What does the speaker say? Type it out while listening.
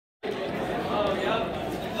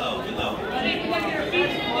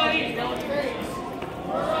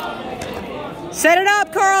Set it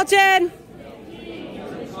up, Carlton.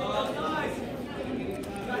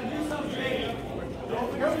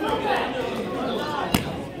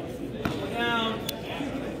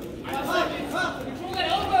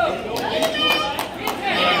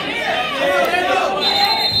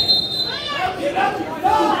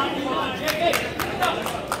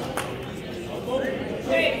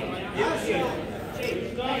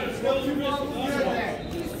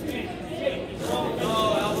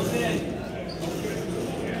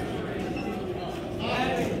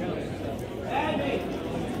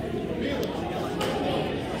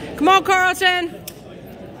 Come on, Carlton.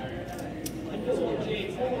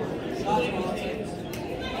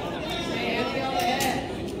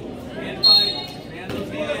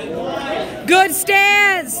 Good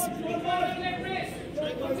stance.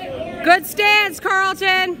 Good stance,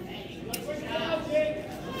 Carlton.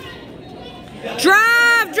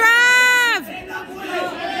 Drive, drive.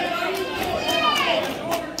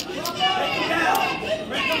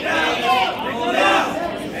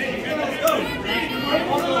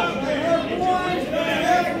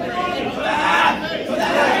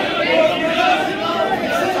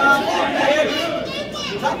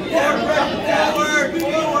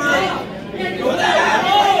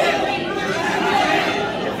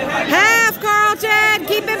 Half, Carlton.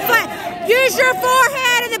 Keep it flat. Use your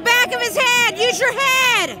forehead in the back of his head. Use your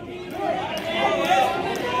head.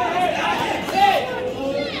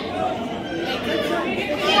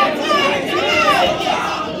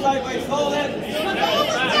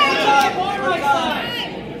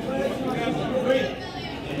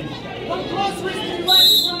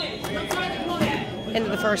 End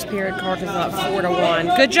of the first period, Carlton's up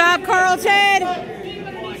 4-1. Good job, Carlton.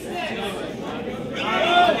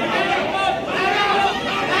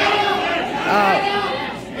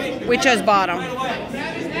 We chose bottom. Let's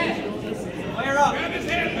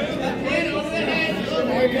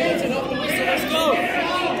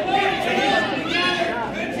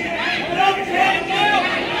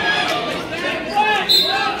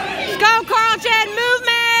go, Carlton.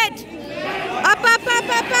 Movement. Up, up, up,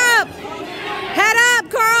 up, up. Head up,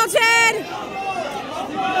 Carlton.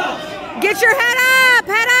 Get your head up.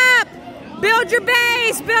 Head up. Build your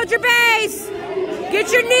base. Build your base. Get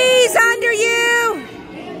your knees under you.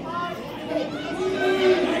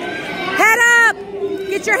 Head up.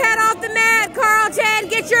 Get your head off the mat, Carlton.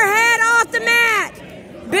 Get your head off the mat.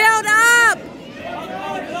 Build up.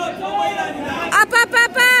 Up, up,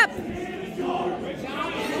 up, up.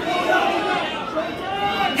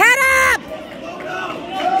 Head up.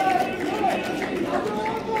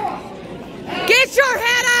 Get your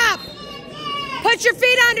head up. Put your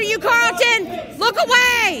feet under you, Carlton. Look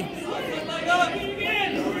away.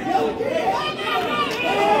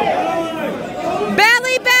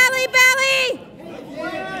 Belly, belly, belly.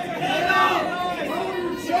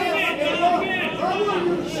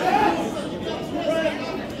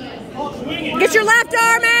 Get your left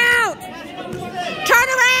arm out. Turn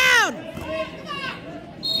around.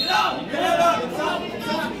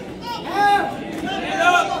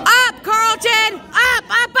 Up, Carlton. Up,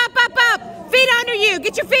 up, up, up, up. Feet under you.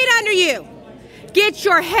 Get your feet under you. Get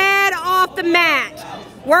your head off the mat.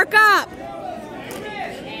 Work up.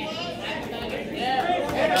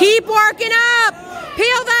 Keep working up.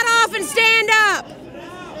 Peel that off and stand up.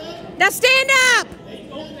 Now stand up.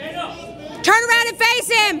 Turn around and face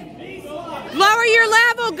him. Lower your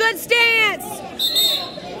level. Good stance.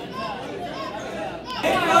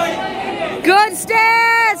 Good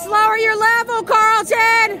stance. Lower your level,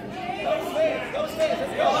 Carlton.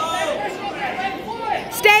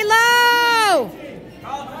 Stay low.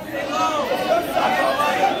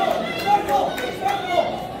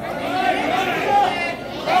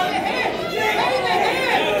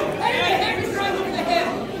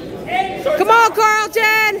 Come on,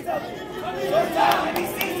 Carlton.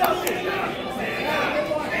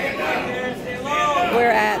 We're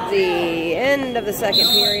at the end of the second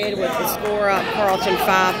period with the score up, Carlton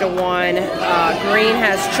 5-1. Green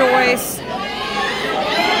has choice.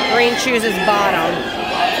 Green chooses bottom.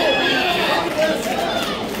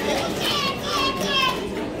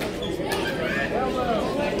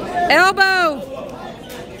 Elbow.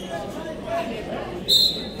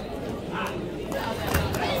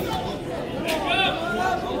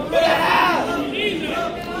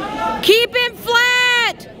 Keep him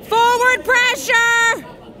flat. Forward pressure.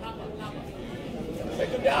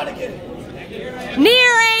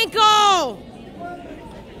 Near ankle.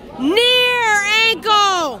 Near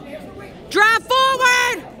ankle. Drive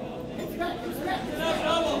forward.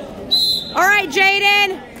 All right,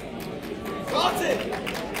 Jaden.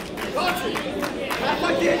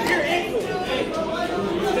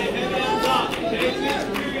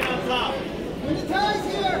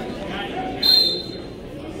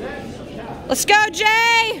 Let's go,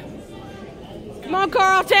 Jay. Come on,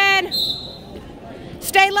 Carlton.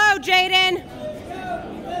 Stay low, Jaden.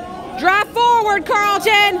 Drive forward,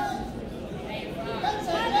 Carlton.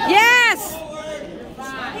 Yes.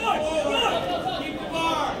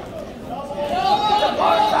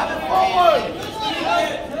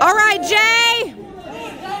 All right, Jay.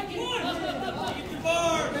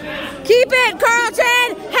 Keep it,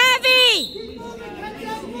 Carlton. Heavy.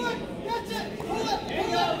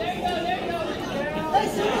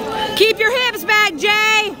 Keep your hips back,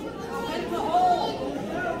 Jay.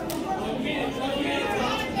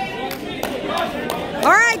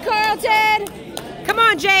 All right, Carlton. Come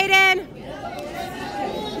on, Jaden.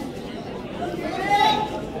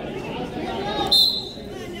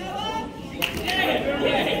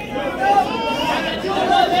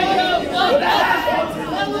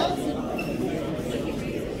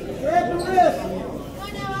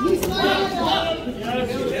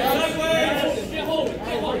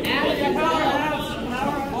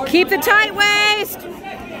 Keep the tight waist.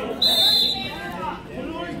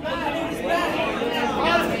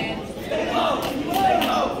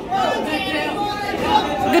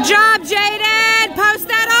 Good job, Jaden. Post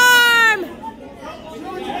that arm.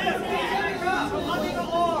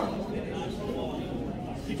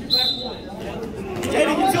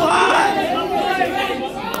 Jaden, you're too high.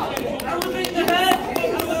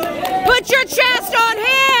 Put your chest on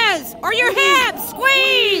his or your hips.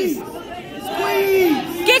 Squeeze. Squeeze.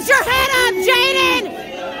 Get your head up, Jaden.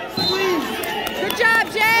 Good job,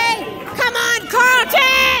 Jay. Come on,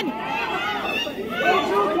 Carlton.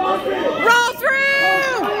 Roll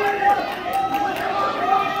through.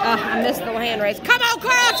 Oh, I missed the hand raise. Come on,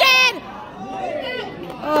 Carlton.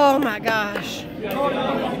 Oh, my gosh.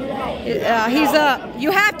 He's up.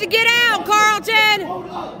 You have to get out, Carlton.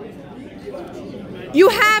 You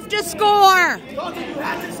have to score.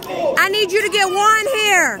 I need you to get one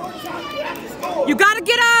here. You got to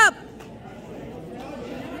get up.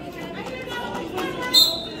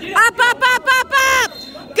 Up, up, up, up, up.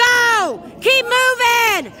 Go. Keep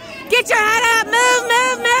moving. Get your head up. Move,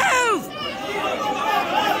 move, move.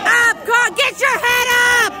 Up, Carl. Get your head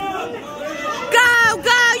up. Go,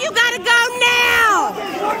 go. You got to go now.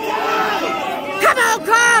 Come on,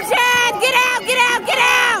 Carl.